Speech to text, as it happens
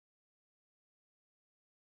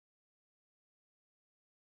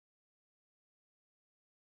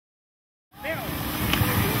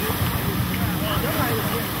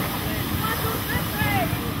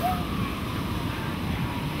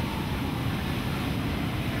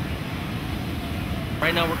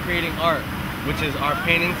Right now we're creating art, which is our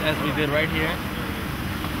paintings as we did right here.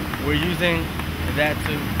 We're using that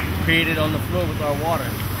to create it on the floor with our water.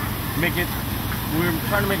 We're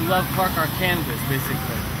trying to make Love Park our canvas,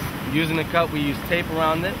 basically. Using the cup, we use tape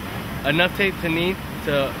around it. Enough tape to need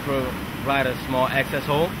to provide a small access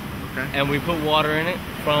hole. Okay. And we put water in it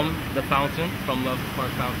from the fountain, from Love Park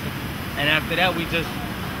fountain. And after that, we just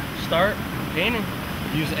start painting.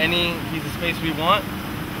 Use any piece of space we want,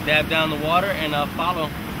 dab down the water, and follow.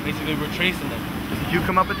 Basically, we're tracing them. Did you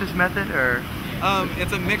come up with this method, or?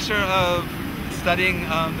 It's a mixture of studying.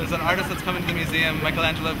 There's an artist that's coming to the museum,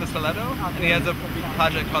 Michelangelo Pistoletto, and he has a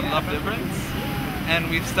project called Love Difference. And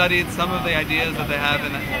we've studied some of the ideas that they have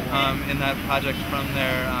in that project from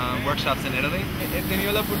their workshops in Italy. He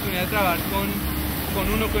tenido la oportunidad de trabajar con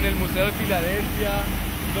con el Museo de Filadelfia,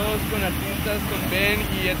 dos con artistas, con Ben,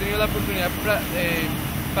 y he tenido la oportunidad de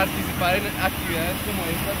participar en actividades como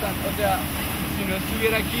esta. O sea, si no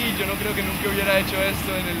estuviera aquí, yo no creo que nunca hubiera hecho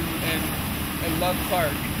esto en el Love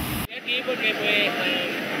Park. Estoy aquí porque pues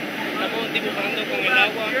estamos dibujando con el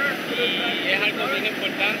agua y es algo bien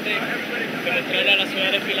importante demostrarle a la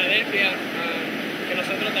ciudad de Filadelfia que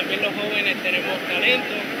nosotros también los jóvenes tenemos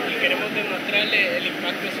talento y queremos demostrarle el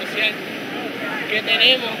impacto social que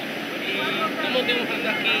tenemos y estamos dibujando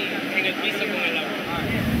aquí en el piso con el agua.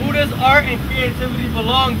 Who does art and creativity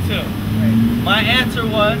belong to? My answer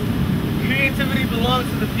was, creativity belongs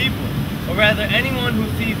to the people, or rather anyone who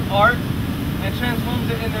sees art and transforms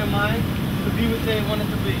it in their mind to be what they want it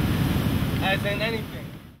to be, as in anything.